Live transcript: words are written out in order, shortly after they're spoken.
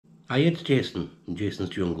Hi, it's Jason in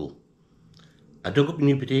Jason's Jungle. I dug up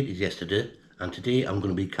new potatoes yesterday and today I'm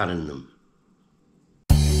going to be canning them.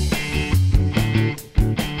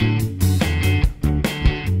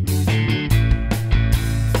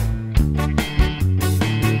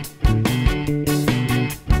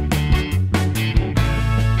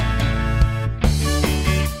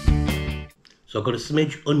 So I've got a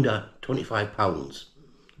smidge under 25 pounds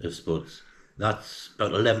of spuds. That's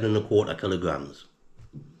about 11¼ kilograms.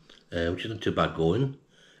 Which isn't too bad going.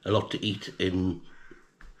 A lot to eat in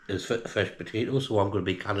as fresh potatoes, so I'm going to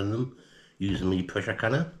be canning them using the pressure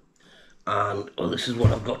canner. And well, this is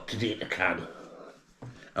what I've got today to can.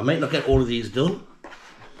 I might not get all of these done,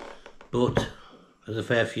 but there's a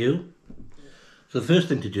fair few. So the first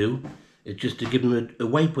thing to do is just to give them a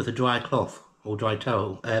wipe with a dry cloth or dry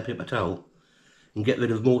towel, paper towel, and get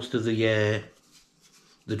rid of most of the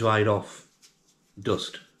dried off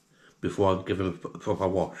dust before I give them a proper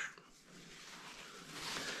wash.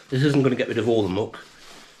 This isn't going to get rid of all the muck,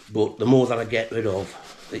 but the more that I get rid of,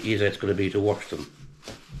 the easier it's going to be to wash them.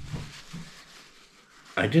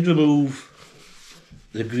 I did remove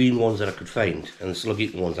the green ones that I could find and the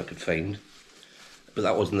slug-eating ones I could find, but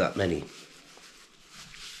that wasn't that many.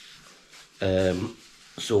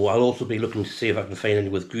 So I'll also be looking to see if I can find any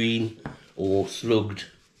with green or slugged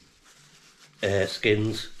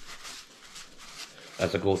skins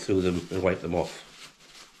as I go through them and wipe them off.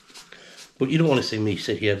 But you don't want to see me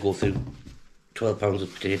sit here go through 12 pounds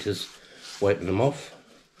of potatoes wiping them off,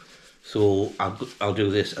 so I'll do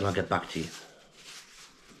this and I'll get back to you.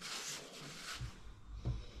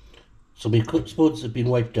 So my cut spuds have been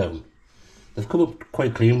wiped down. They've come up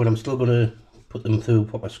quite clean, but I'm still going to put them through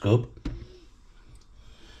proper scrub.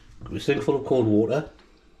 Got a sink full of cold water.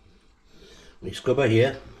 My scrubber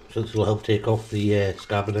here, so this will help take off the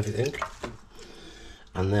scab and everything.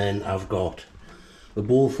 And then I've got a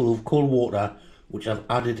bowl full of cold water, which I've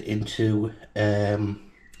added into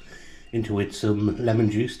it some lemon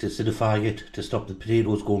juice to acidify it, to stop the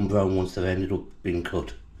potatoes going brown once they've ended up being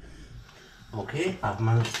cut. Okay, I've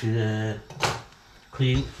managed to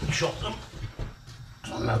clean and chop them.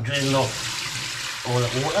 So I'm now draining off all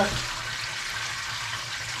that water.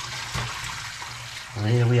 And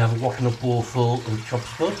here we have a washing up bowl full of chopped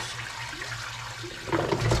spuds.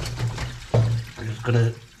 I'm just going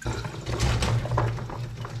to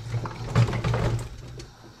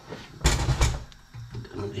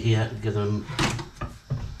here, give them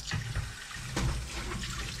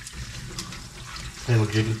a little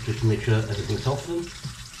jig just to make sure everything's off them.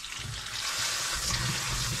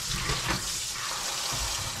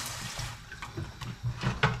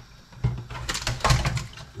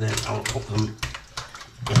 Then I'll put them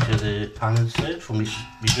into the pan insert from my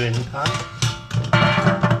draining pan.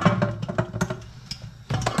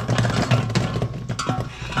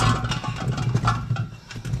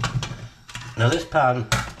 Now this pan,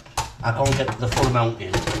 I can't get the full amount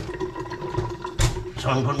in, so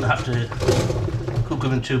I'm going to have to cook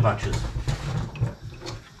them in 2 batches,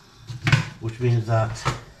 which means that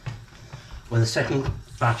when the second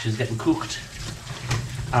batch is getting cooked,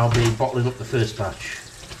 I'll be bottling up the first batch.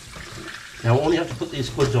 Now I only have to put these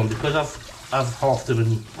spuds on because I've halved them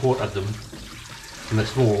and quartered them and they're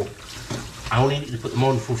small. I only need to put them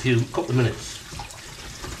on for a couple of minutes,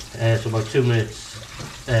 so about 2 minutes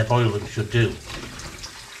boiling should do.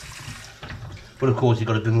 But of course you've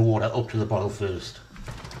got to bring the water up to the boil first.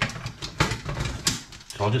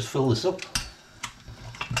 So I'll just fill this up.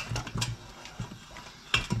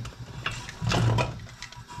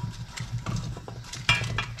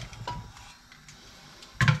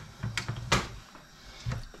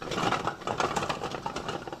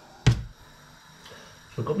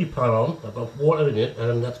 So I've got my pan on, I've got water in it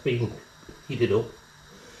and that's been heated up.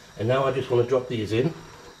 And now I just want to drop these in,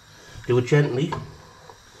 do it gently,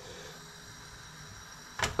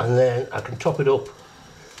 and then I can top it up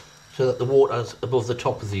so that the water's above the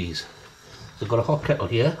top of these. So I've got a hot kettle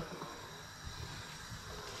here.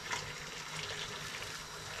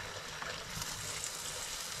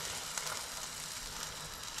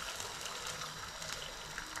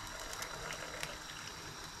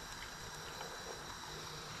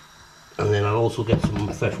 And then I'll also get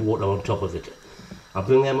some fresh water on top of it. I'll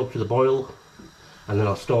bring them up to the boil and then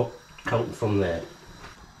I'll start counting from there.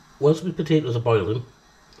 Once my potatoes are boiling,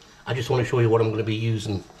 I just want to show you what I'm going to be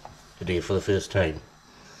using today for the first time.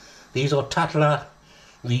 These are Tattler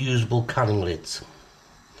reusable canning lids.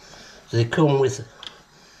 So they come with,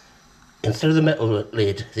 instead of the metal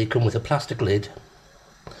lid, they come with a plastic lid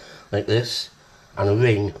like this and a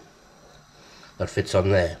ring that fits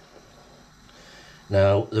on there.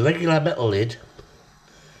 Now the regular metal lid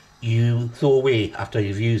you throw away after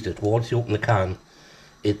you've used it. Once you open the can,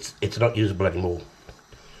 it's not usable anymore.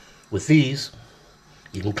 With these,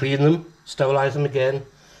 you can clean them, sterilise them again,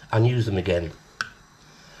 and use them again.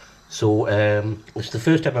 So it's the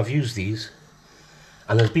first time I've used these,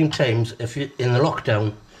 and there's been times if you in the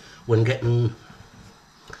lockdown when getting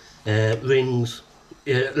rings,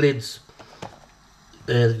 lids,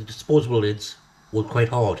 disposable lids were quite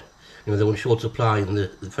hard. You know, they were in short supply and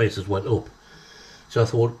the prices went up. So I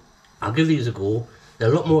thought, I'll give these a go.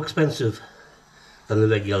 They're a lot more expensive than the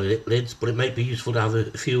regular lids, but it might be useful to have a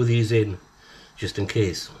few of these in, just in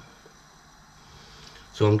case.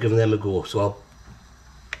 So I'm giving them a go. So I'll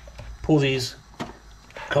pour these,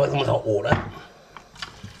 cover them with hot water,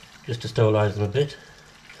 just to sterilise them a bit.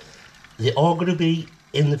 They are going to be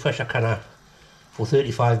in the pressure canner for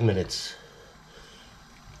 35 minutes.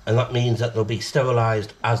 And that means that they'll be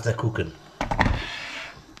sterilised as they're cooking.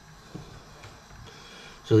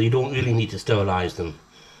 So you don't really need to sterilise them.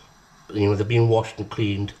 You know, they're being washed and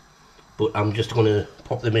cleaned, but I'm just going to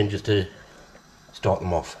pop them in just to start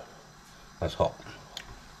them off. That's hot.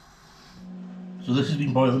 So this has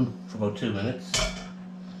been boiling for about 2 minutes.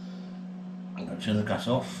 I'm going to turn the gas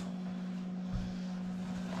off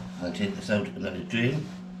and take this out and let it drain.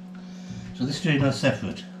 So this drainer is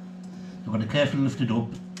separate. I'm going to carefully lift it up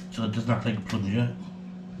so it doesn't act like a plunger.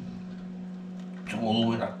 So all the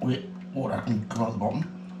way that way, water can come out the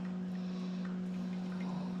bottom.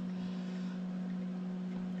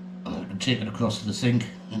 And I can take it across to the sink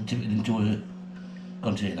and tip it into a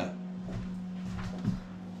container.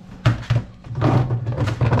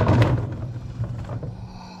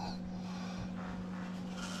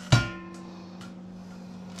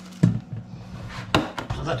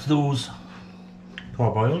 So that's those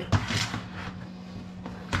parboiled.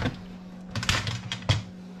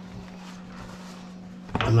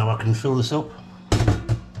 And now I can fill this up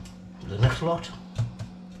with the next lot.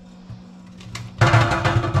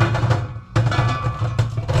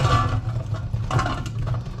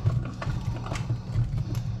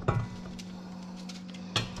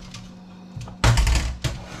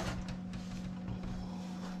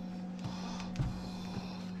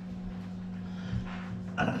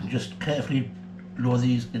 And I can just carefully lower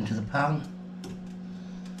these into the pan.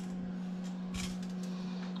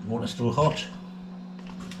 Water's still hot.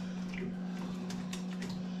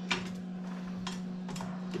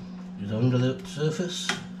 These are under the surface.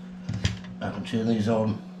 I can turn these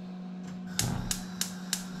on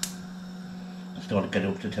and start to get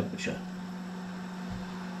up to temperature.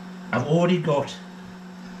 I've already got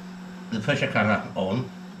the pressure canner on.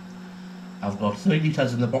 I've got 3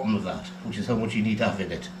 litres in the bottom of that, which is how much you need to have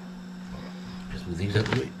in it. Just move these out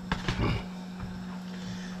of the way.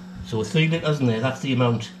 So with 3 litres in there, that's the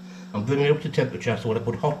amount. I'm bringing it up to temperature, so when I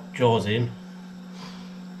put hot jars in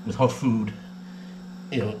with hot food,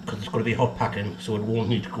 you know, because it's going to be hot packing, so it won't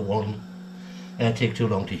need to go on and take too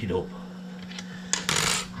long to heat up.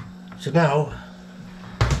 So now,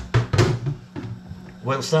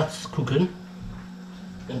 whilst that's cooking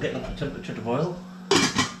and getting up to temperature to boil,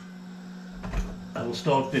 I will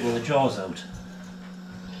start bringing the jars out.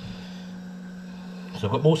 So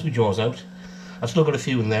I've got most of my jars out. I've still got a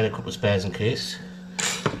few in there, a couple of spares in case.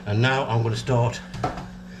 And now I'm going to start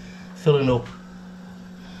filling up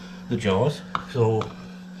the jars. So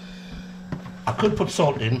I could put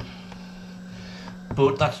salt in,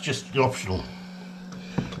 but that's just optional.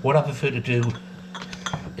 What I prefer to do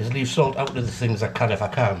is leave salt out of the things I can if I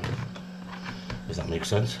can, if that makes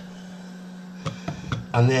sense.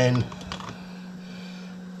 And then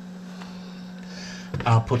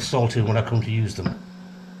I'll put salt in when I come to use them.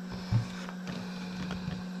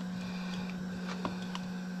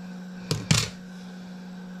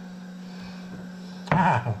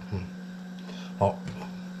 Hot.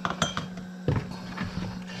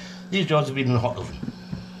 These jars have been in the hot oven.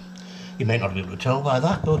 You may not be able to tell by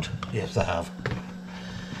that, but yes, they have.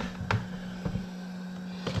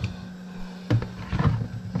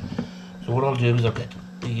 So what I'll do is I'll get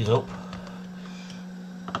these up,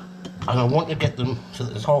 and I want to get them so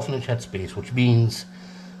that there's ½ an inch headspace, which means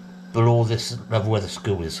below this level where the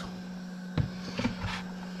screw is.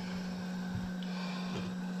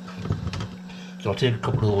 So I'll take a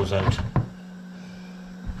couple of those out.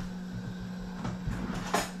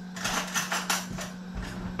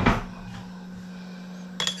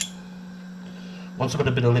 Once I've got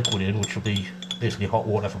a bit of liquid in, which will be basically hot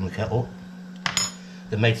water from the kettle,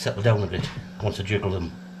 they might settle down a bit once I jiggle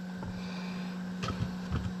them.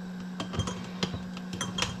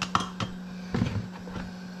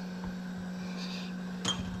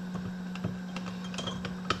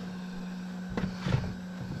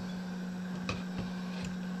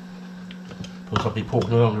 I'll be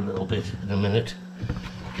poking around a little bit in a minute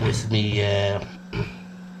with me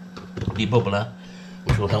debubbler,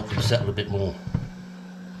 which will help them settle a bit more.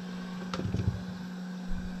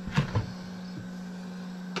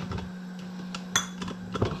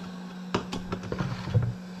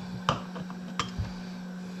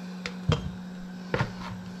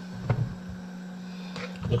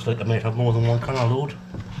 Looks like I might have more than one canal load.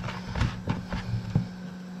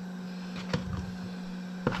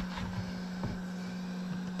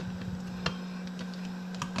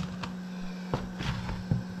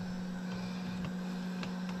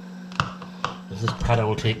 This padder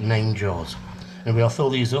will take 9 jars. Anyway, I'll fill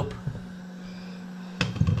these up.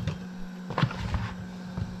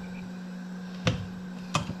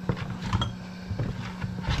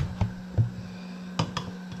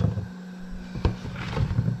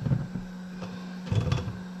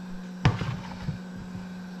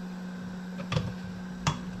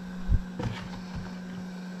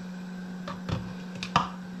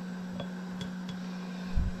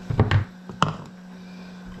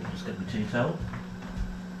 Just get my tea towel.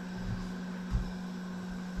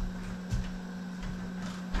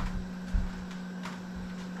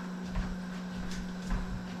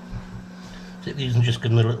 Take these and just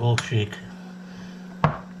give them a little shake,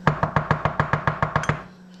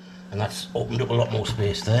 and that's opened up a lot more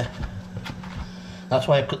space there. That's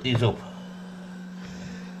why I cut these up.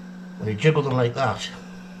 When you jiggle them like that,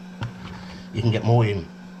 you can get more in.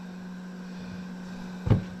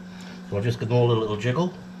 So I'll just give them all a little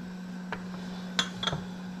jiggle.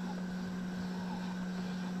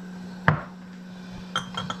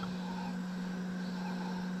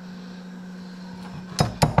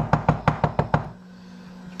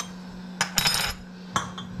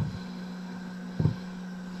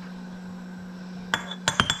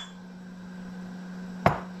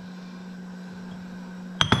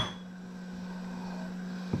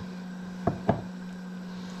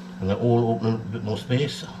 And they're all opening up a bit more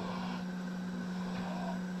space.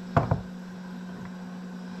 A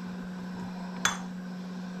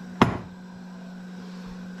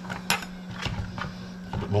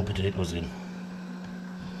bit more potatoes in.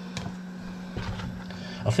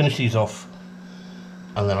 I'll finish these off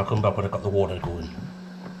and then I'll come back when I've got the water going.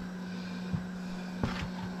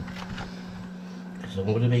 So I'm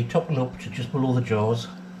going to be topping up to just below the jars,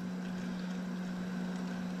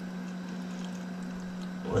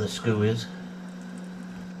 where the screw is.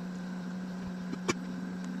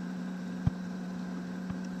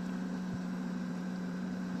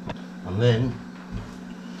 And then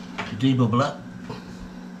to debubble it,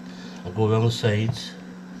 I'll go around the sides.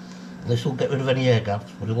 This will get rid of any air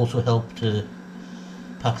gaps, but it'll also help to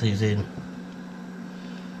pack these in.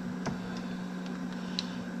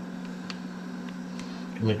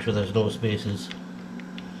 To make sure there's no spaces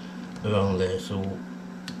around there. So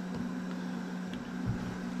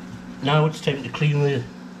now it's time to clean the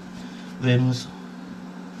rims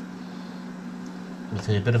with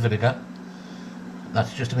a bit of vinegar.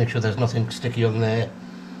 That's just to make sure there's nothing sticky on there,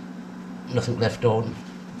 nothing left on,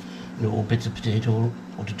 no bits of potato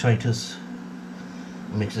or detritus.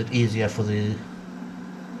 It makes it easier for the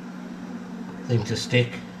thing to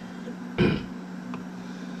stick. And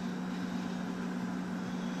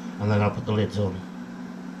then I'll put the lids on.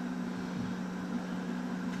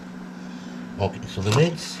 Okay, so the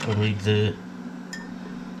lids, we'll need the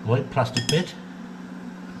white plastic bit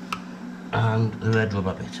and the red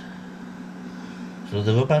rubber bit. So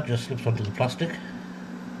the rubber just slips onto the plastic.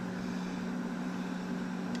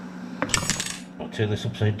 I'll turn this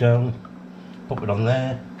upside down, pop it on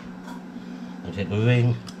there, and take a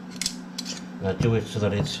ring, and I do it so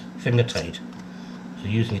that it's finger tight. So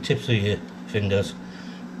using the tips of your fingers,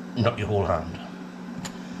 not your whole hand.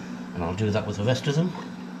 And I'll do that with the rest of them.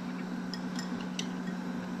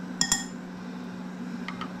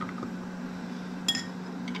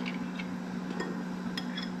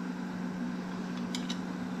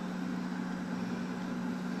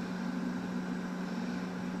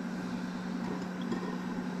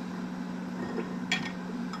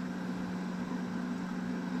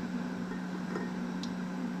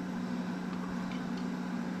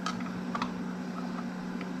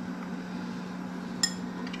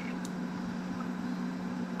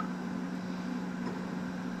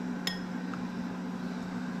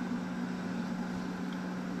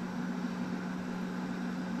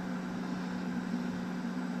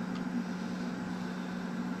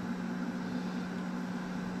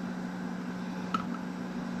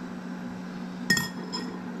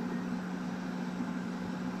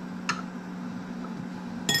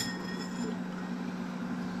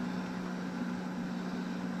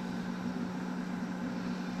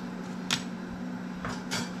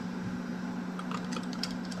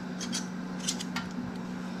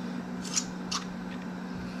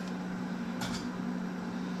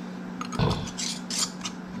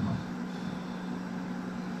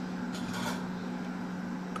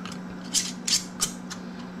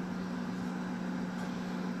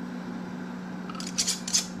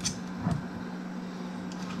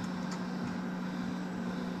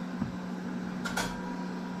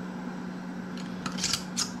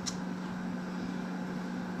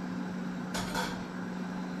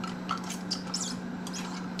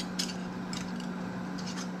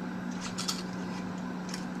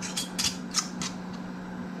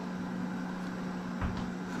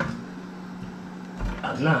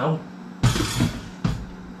 And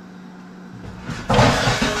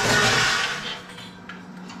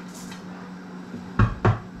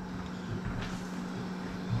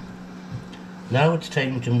now it's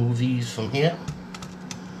time to move these from here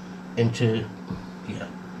into here.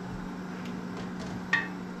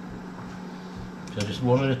 So just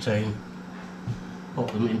one at a time,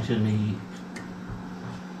 pop them into the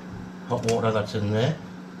hot water that's in there.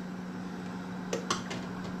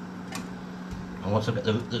 And once I get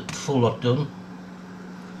the full lot done,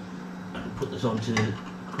 I can put this on to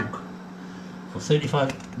cook for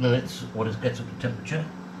 35 minutes while it gets up to temperature.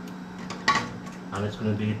 And it's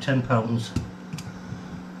going to be 10 pounds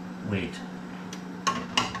weight.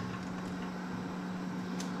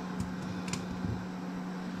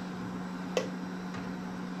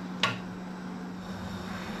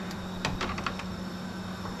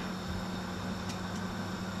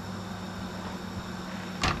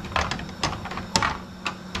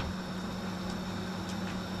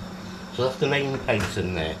 So that's the 9 pints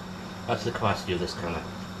in there. That's the capacity of this canner.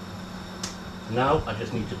 Now I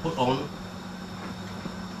just need to put on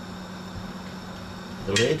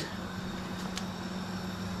the lid.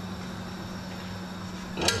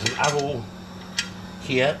 Now there's an arrow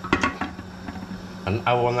here, an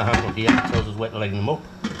arrow on the handle here that tells us where to line them up,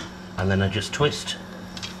 and then I just twist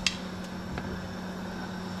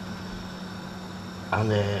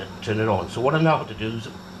and turn it on. So what I now have to do is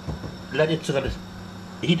let it so that it's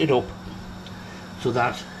heated up so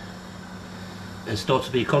that it starts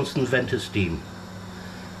to be a constant vent of steam.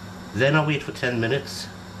 Then I wait for 10 minutes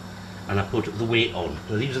and I put the weight on.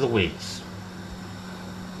 Now these are the weights.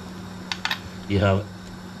 You have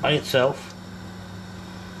by itself,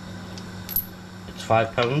 it's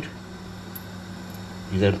 £5.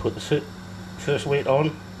 You then put the first weight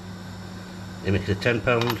on, it makes it £10,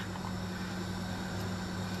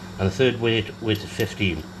 and the third weight is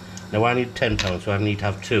 15. Now I need £10, so I need to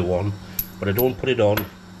have 2 on, but I don't put it on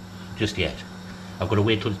just yet. I've got to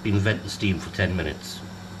wait till it's been vented steam for 10 minutes.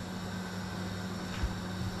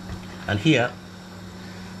 And here,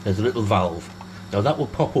 there's a little valve. Now that will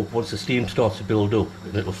pop up once the steam starts to build up,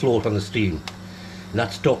 and it will float on the steam. And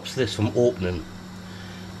that stops this from opening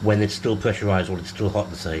when it's still pressurised or it's still hot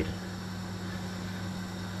inside.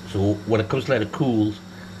 So when it comes to let it cool,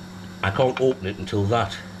 I can't open it until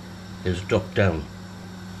that is dropped down.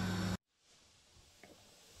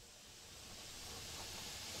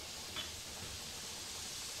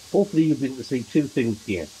 Hopefully you'll be able to see 2 things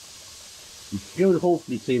here. You'll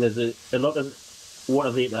hopefully see there's a lot of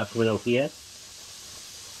water vapour coming out here.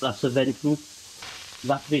 That's the venting.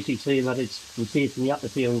 That's basically saying that it's replacing the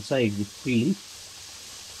atmosphere inside with steam.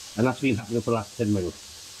 And that's been happening for the last 10 minutes.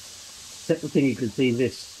 Second thing, you can see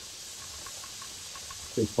this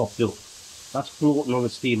popped up. That's floating on the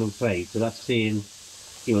steam inside. So that's saying,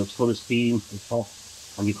 you know, it's full of steam, it's hot,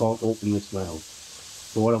 and you can't open this now.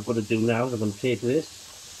 So what I've got to do now is I'm going to take this,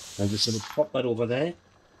 I'm just going to pop that over there.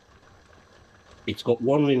 It's got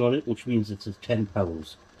 1 ring on it, which means it's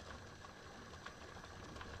 £10.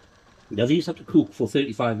 Now these have to cook for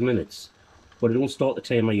 35 minutes, but I don't start the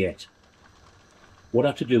timer yet. What I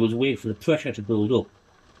have to do is wait for the pressure to build up.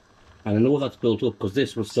 And I know that's built up because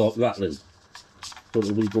this will start rattling. So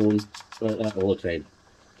it'll be going like that all the time.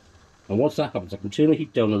 And once that happens, I can turn the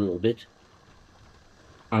heat down a little bit.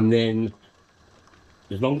 And then,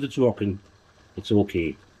 as long as it's rocking, it's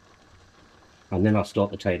okay. And then I'll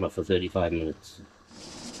start the timer for 35 minutes.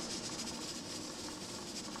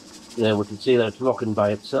 Now we can see that it's rocking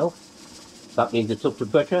by itself. That means it's up to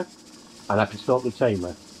pressure, and I can start the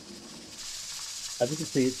timer. As you can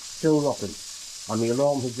see, it's still rocking, and the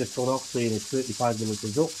alarm has just gone off saying it's 35 minutes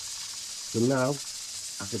is up. So now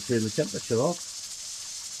I can turn the temperature off,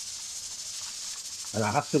 and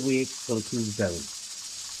I have to wait till it cools down.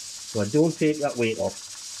 So I don't take that weight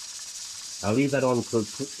off. I'll leave that on till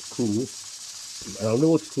it's cool, and I'll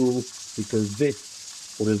know it's cool because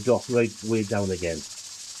this will have dropped right way down again.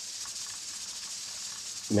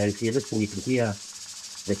 Now if you listen, you can hear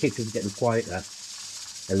the kitchen's getting quieter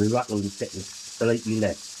and the rattling's getting slightly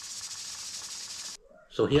less.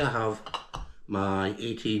 So here I have my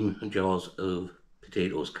 18 jars of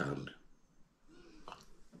potatoes canned.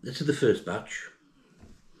 This is the first batch,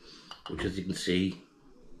 which as you can see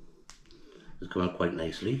has come out quite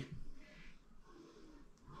nicely.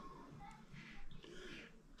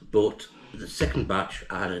 But the second batch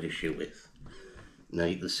I had an issue with. Now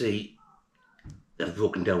you can see they've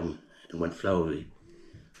broken down and went floury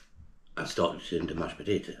and started to turn into mashed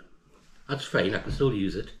potato. That's fine, I can still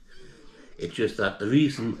use it. It's just that the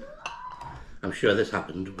reason I'm sure this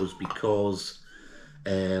happened was because I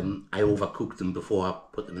overcooked them before I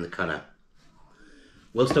put them in the canner.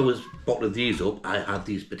 whilst I was bottling these up, I had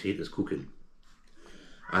these potatoes cooking.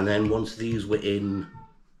 And then once these were in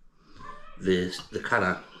the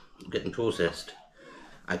canner getting processed,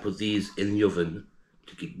 I put these in the oven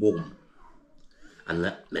to keep warm. And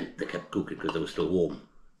that meant they kept cooking because they were still warm.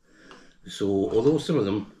 So although some of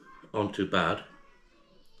them aren't too bad,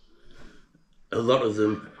 a lot of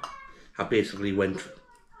them have basically went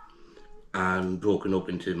and broken up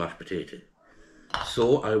into mashed potato.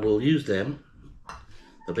 So I will use them,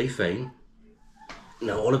 they'll be fine.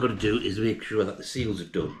 Now all I've got to do is make sure that the seals are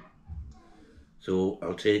done. So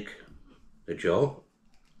I'll take a jar,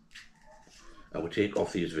 I will take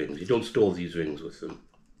off these rings. You don't store these rings with them.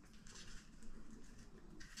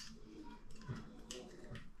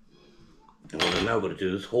 And what I'm now going to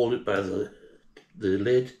do is hold it by the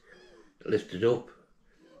lid, lift it up.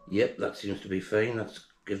 Yep, that seems to be fine. That's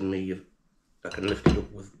giving me, I can lift it up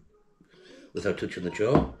without touching the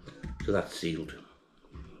jar. So that's sealed.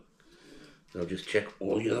 So I'll just check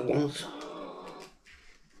all the other ones.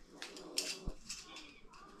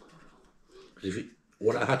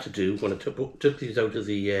 What I had to do when I took these out of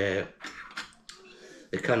the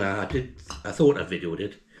canner, I thought I videoed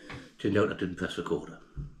it. Turned out I didn't press recorder.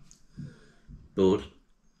 But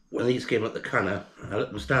when these came out the canner, I let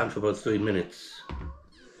them stand for about 3 minutes,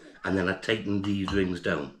 and then I tightened these rings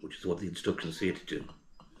down, which is what the instructions say to do.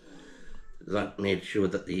 That made sure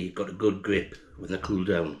that they got a good grip when they cooled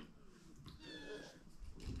down.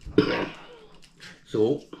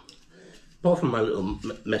 So, apart from my little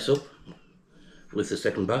mess up with the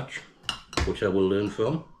second batch, which I will learn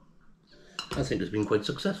from, I think it's been quite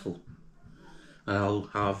successful. And I'll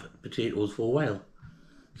have potatoes for a while.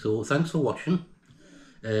 So thanks for watching.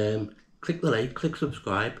 Click the like, click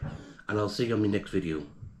subscribe, and I'll see you on my next video.